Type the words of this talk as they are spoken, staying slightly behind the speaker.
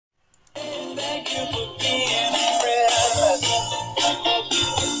you for being a friend.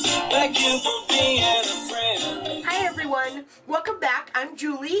 Thank you for being a friend. Hi everyone, welcome back. I'm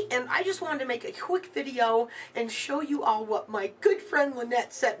Julie, and I just wanted to make a quick video and show you all what my good friend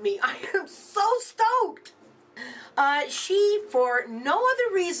Lynette sent me. I am so stoked. She, for no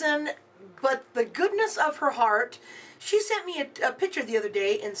other reason but the goodness of her heart, she sent me a picture the other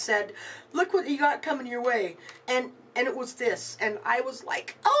day and said, look what you got coming your way. And it was this. And I was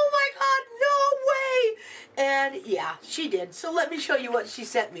like, oh my God, no way. And yeah, she did. So let me show you what she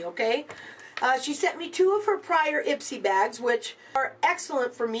sent me, okay? She sent me 2 of her prior Ipsy bags, which are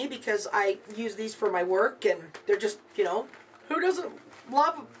excellent for me because I use these for my work. And they're just, you know, who doesn't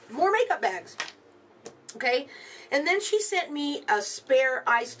love more makeup bags? Okay, and then she sent me a spare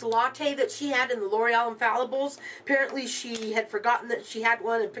iced latte that she had in the Loreal Infallibles. Apparently she had forgotten that she had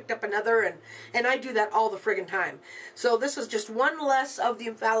one and picked up another, and I do that all the friggin' time. So this is just one less of the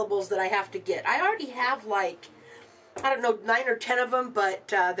Infallibles that I have to get. I already have like, I don't know, 9 or 10 of them, but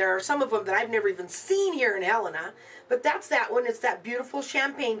there are some of them that I've never even seen here in Helena. But that's that one. It's that beautiful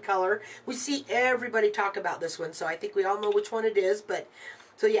champagne color. We see everybody talk about this one, so I think we all know which one it is, but...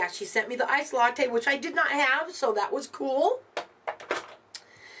 So yeah, she sent me the iced latte, which I did not have, so that was cool.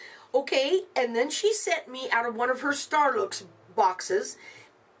 Okay, and then she sent me, out of one of her Starlooks boxes,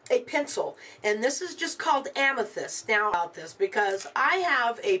 a pencil. And this is just called Amethyst. Now, about this, because I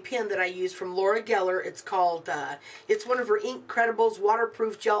have a pen that I use from Laura Geller. It's called, it's one of her Incredibles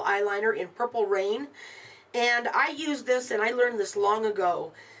waterproof gel eyeliner in Purple Rain. And I use this, and I learned this long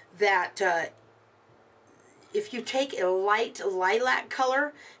ago, that... if you take a light lilac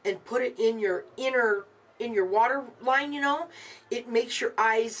color and put it in your water line, you know, it makes your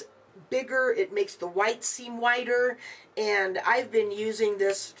eyes bigger, it makes the whites seem whiter, and I've been using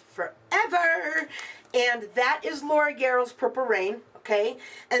this forever, and that is Laura Geller's Purple Rain, okay?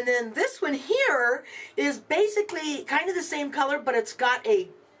 And then this one here is basically kind of the same color, but it's got a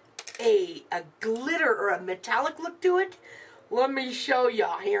glitter or a metallic look to it. Let me show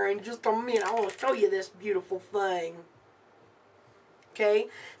y'all here in just a minute. I want to show you this beautiful thing. Okay,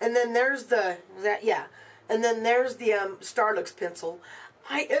 and then there's the and then there's the Starlooks pencil.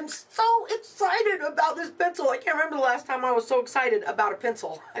 I am so excited about this pencil. I can't remember the last time I was so excited about a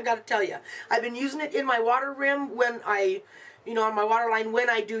pencil. I got to tell you, I've been using it in my water rim when I, you know, on my water line when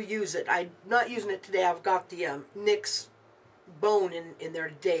I do use it. I'm not using it today. I've got the NYX bone in there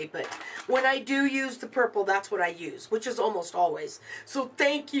today, but when I do use the purple, that's what I use, which is almost always. So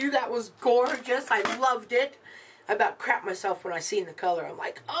thank you, that was gorgeous. I loved it. I about crap myself when I seen the color. I'm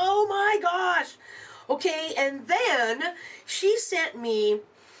like, oh my gosh. Okay, and then she sent me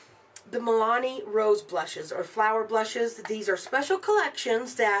the Milani Rose blushes, or flower blushes. These are special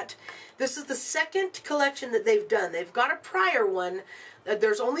collections that, this is the second collection that they've done. They've got a prior one.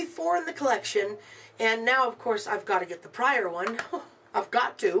 There's only 4 in the collection. And now, of course, I've got to get the prior one. I've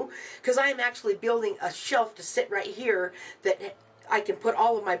got to, because I am actually building a shelf to sit right here that I can put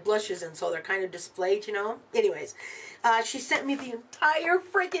all of my blushes in, so they're kind of displayed, you know. Anyways, she sent me the entire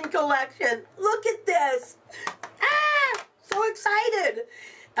freaking collection. Look at this. Ah, so excited.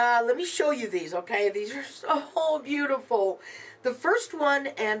 Let me show you these, okay? These are so beautiful. The first one,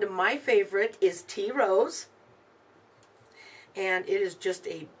 and my favorite, is Tea Rose. And it is just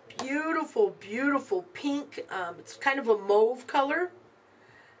a beautiful, beautiful pink. It's kind of a mauve color.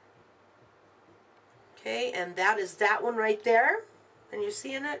 Okay, and that is that one right there. And you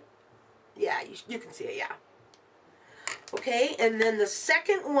seeing it? Yeah, you can see it, yeah. Okay, and then the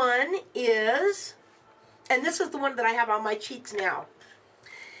second one is, and this is the one that I have on my cheeks now.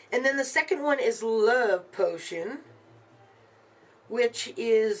 And then the second one is Love Potion, which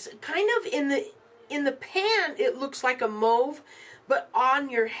is kind of in the pan, it looks like a mauve, but on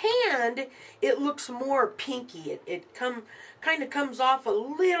your hand, it looks more pinky. It kind of comes off a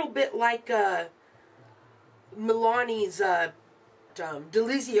little bit like Milani's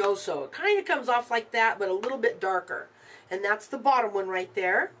Delizioso. It kind of comes off like that, but a little bit darker. And that's the bottom one right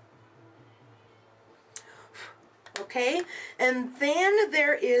there. Okay, and then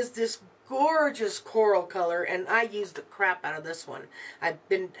there is this gorgeous coral color, and I used the crap out of this one.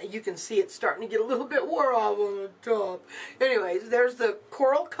 You can see it's starting to get a little bit wore off on the top. Anyways, there's the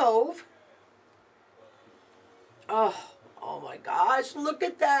Coral Cove. Oh my gosh, look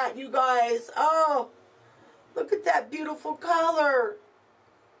at that, you guys. Oh, look at that beautiful color.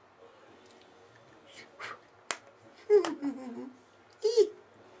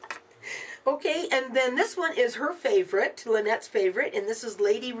 Okay, and then this one is her favorite, Lynette's favorite, and this is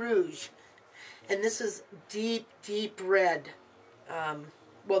Lady Rouge. And this is deep, deep red.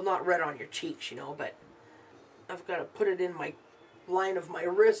 Well, not red on your cheeks, you know, but I've got to put it in my line of my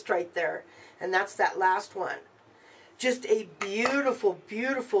wrist right there. And that's that last one. Just a beautiful,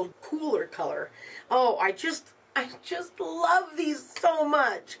 beautiful cooler color. Oh, I just love these so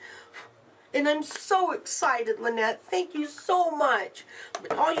much. And I'm so excited, Lynette. Thank you so much.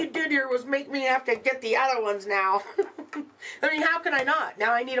 But all you did here was make me have to get the other ones now. I mean, how can I not?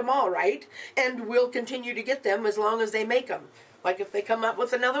 Now I need them all, right? And we'll continue to get them as long as they make them. Like if they come up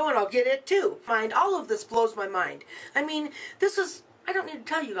with another one, I'll get it too. Mind, all of this blows my mind. I mean, this is, I don't need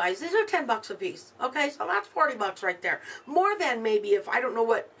to tell you guys, these are 10 bucks a piece. Okay, so that's 40 bucks right there. More than maybe if, I don't know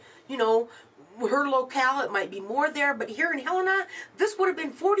what, you know, her locale, it might be more there, but here in Helena, this would have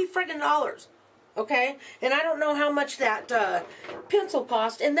been 40 friggin' dollars. Okay, and I don't know how much that pencil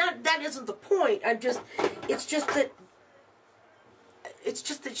cost, and that isn't the point. It's just that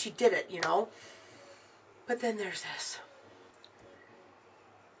she did it, you know. But then there's this.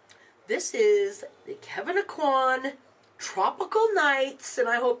 This is the Kevin Aucoin Tropical Nights, and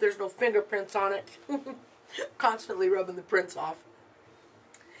I hope there's no fingerprints on it. Constantly rubbing the prints off.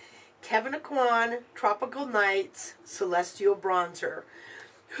 Kevin Aucoin Tropical Nights Celestial Bronzer.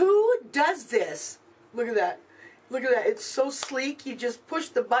 Who does this? Look at that. Look at that. It's so sleek. You just push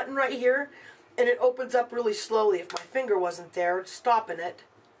the button right here, and it opens up really slowly. If my finger wasn't there, it's stopping it.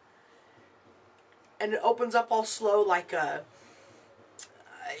 And it opens up all slow like a...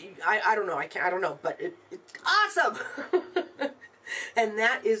 I don't know. I don't know. But it's awesome. And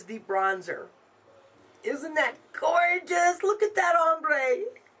that is the bronzer. Isn't that gorgeous? Look at that ombre.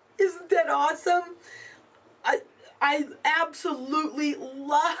 Isn't that awesome? I absolutely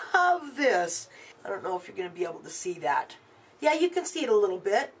love this. I don't know if you're going to be able to see that. Yeah, you can see it a little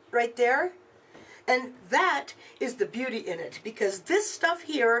bit right there. And that is the beauty in it, because this stuff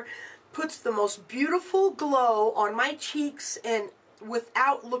here puts the most beautiful glow on my cheeks and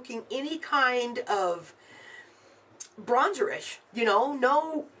without looking any kind of bronzerish. You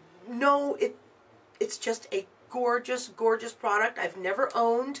know, it's just a gorgeous, gorgeous product. I've never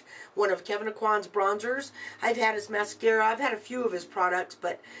owned one of Kevin Aucoin's bronzers. I've had his mascara. I've had a few of his products,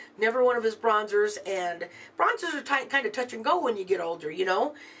 but never one of his bronzers. And bronzers are kind of touch and go when you get older, you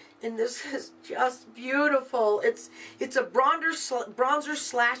know. And this is just beautiful. It's a bronzer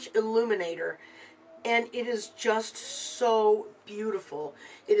slash illuminator, and it is just so beautiful.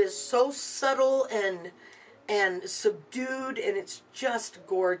 It is so subtle and subdued, and it's just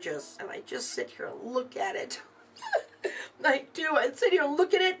gorgeous. And I just sit here and look at it. I do. I sit here and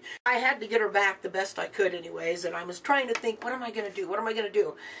look at it. I had to get her back the best I could anyways, and I was trying to think, what am I going to do? What am I going to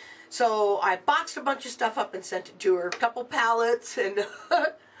do? So I boxed a bunch of stuff up and sent it to her. A couple palettes, and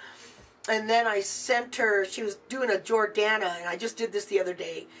and then I sent her, she was doing a Jordana, and I just did this the other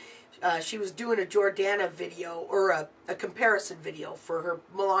day. She was doing a Jordana video, or a comparison video for her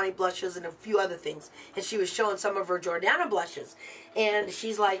Milani blushes and a few other things. And she was showing some of her Jordana blushes. And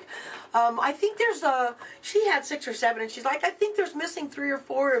she's like, I think there's she had 6 or 7, and she's like, I think there's missing 3 or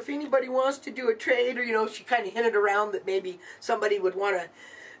 4 if anybody wants to do a trade. Or, you know, she kind of hinted around that maybe somebody would want to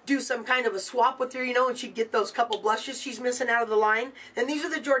do some kind of a swap with her, you know, and she'd get those couple blushes she's missing out of the line. And these are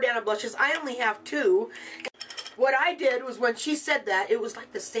the Jordana blushes. I only have 2. What I did was, when she said that, it was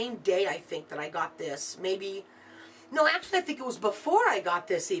like the same day, I think, that I got this. Maybe, no, actually, I think it was before I got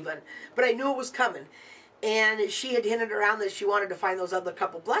this even. But I knew it was coming. And she had hinted around that she wanted to find those other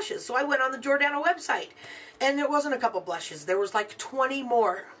couple blushes. So I went on the Jordana website. And there wasn't a couple blushes. There was like 20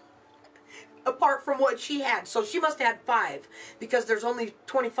 more, apart from what she had. So she must have had 5, because there's only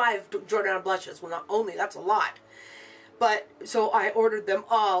 25 Jordana blushes. Well, not only, that's a lot. But, so I ordered them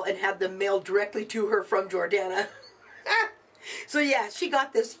all and had them mailed directly to her from Jordana. So yeah, she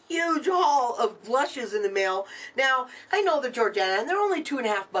got this huge haul of blushes in the mail. Now, I know they're Jordana, and they're only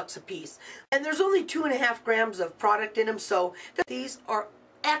 2.5 bucks a piece. And there's only 2.5 grams of product in them, so these are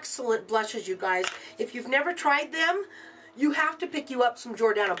excellent blushes, you guys. If you've never tried them, you have to pick you up some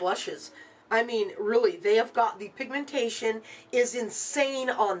Jordana blushes. I mean, really, they have got, the pigmentation is insane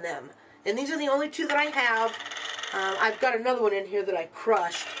on them. And these are the only 2 that I have. I've got another one in here that I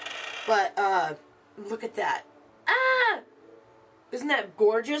crushed. But, look at that. Ah! Isn't that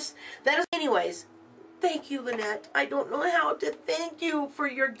gorgeous? That is, anyways, thank you, Lynette. I don't know how to thank you for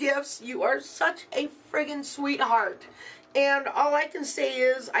your gifts. You are such a friggin' sweetheart. And all I can say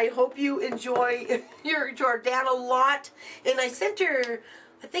is, I hope you enjoy your Jordana lot. And I sent her,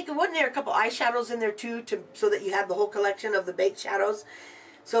 I think it wasn't there a couple eyeshadows in there too, so that you have the whole collection of the baked shadows.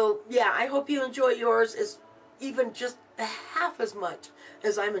 So, yeah, I hope you enjoy yours as even just half as much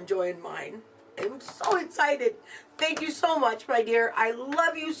as I'm enjoying mine. I'm so excited. Thank you so much, my dear. I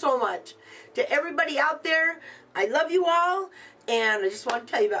love you so much. To everybody out there, I love you all. And I just want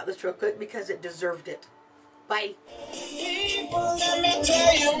to tell you about this real quick because it deserved it. Bye. People, let me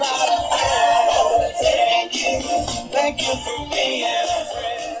tell you about a friend. Thank you for being